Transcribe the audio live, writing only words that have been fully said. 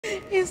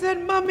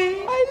said, Mummy,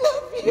 I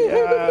love you.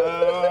 Yeah.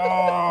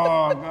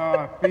 Oh,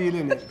 God,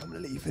 feeling it. I'm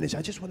gonna let you finish.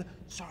 I just wanna,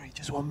 sorry,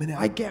 just 1 minute.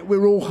 I get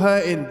we're all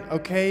hurting,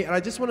 okay? And I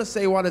just wanna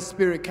say why the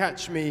spirit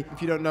catch me.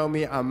 If you don't know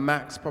me, I'm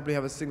Maxxx. Probably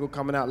have a single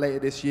coming out later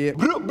this year.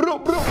 Bam!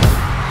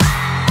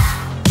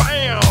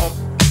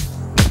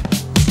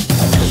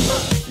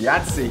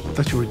 Yahtzee. I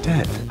thought you were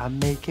dead. I'm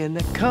making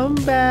a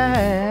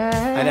comeback.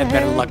 I'd have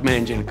better luck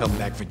managing to come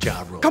back for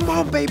job role. Come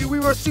on, baby, we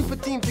were a super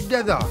team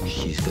together.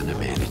 She's gonna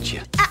manage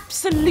you.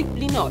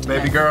 Absolutely not.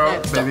 Baby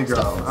girl, baby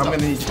girl, I'm gonna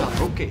need you.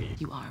 Okay.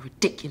 You are a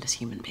ridiculous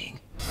human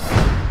being.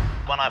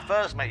 When I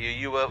first met you,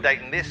 you were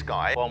dating this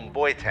guy on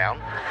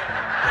Boytown.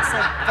 It's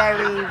a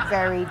very,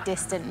 very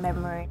distant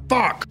memory.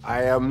 Fuck!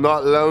 I am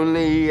not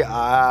lonely.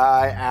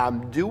 I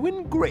am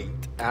doing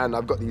great. And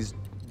I've got these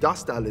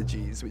dust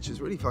allergies, which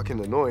is really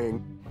fucking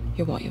annoying.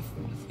 You're what, you're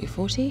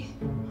 40?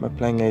 My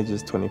playing age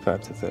is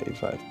 25 to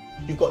 35.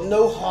 You've got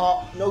no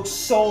heart, no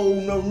soul,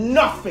 no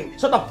nothing.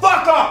 Shut the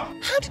fuck up!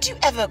 How did you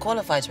ever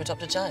qualify to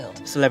adopt a child?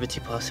 Celebrity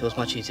pass, it was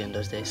much easier in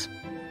those days.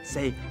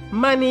 Say,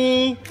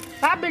 money.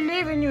 I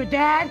believe in you,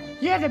 Dad.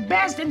 You're the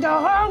best in the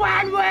whole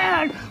wide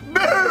world.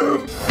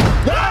 Boom!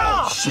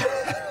 Oh, shit.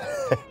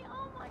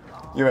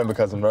 You remember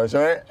Cousin Rose,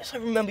 right? Yes, I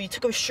remember you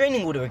took a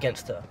restraining order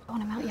against her. I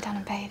want to melt you down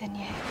and bathe in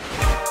you.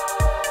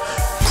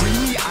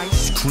 Creamy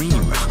ice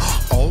cream,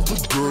 all the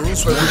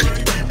girls want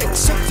it,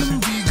 except the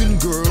vegan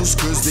girls,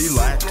 cause they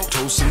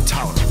lactose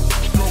intolerant.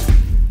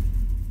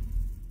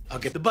 I'll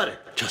get the butter.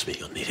 Trust me,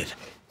 you'll need it.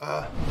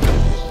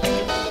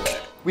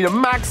 We the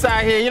Maxxx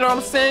out here, you know what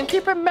I'm saying?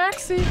 Keep it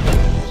Maxxy.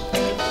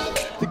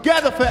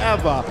 Together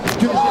forever.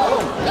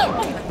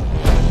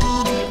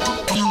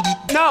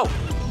 No!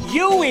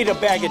 You eat a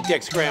bag of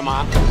dicks,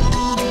 Grandma.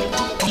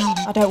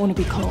 I don't want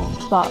to be cool,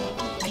 but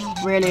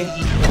really.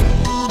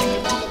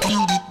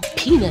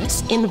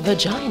 Penis in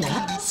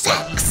vagina,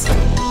 sex.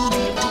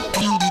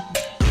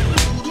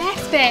 Yes,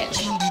 bitch.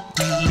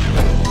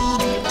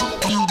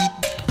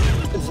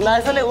 It's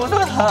nice and it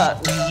wasn't hurt.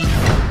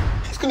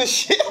 He's gonna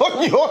shit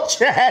on your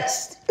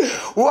chest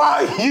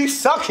while you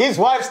suck his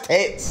wife's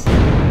tits.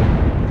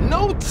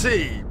 No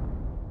tea.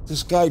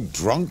 This guy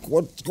drunk?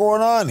 What's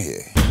going on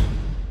here?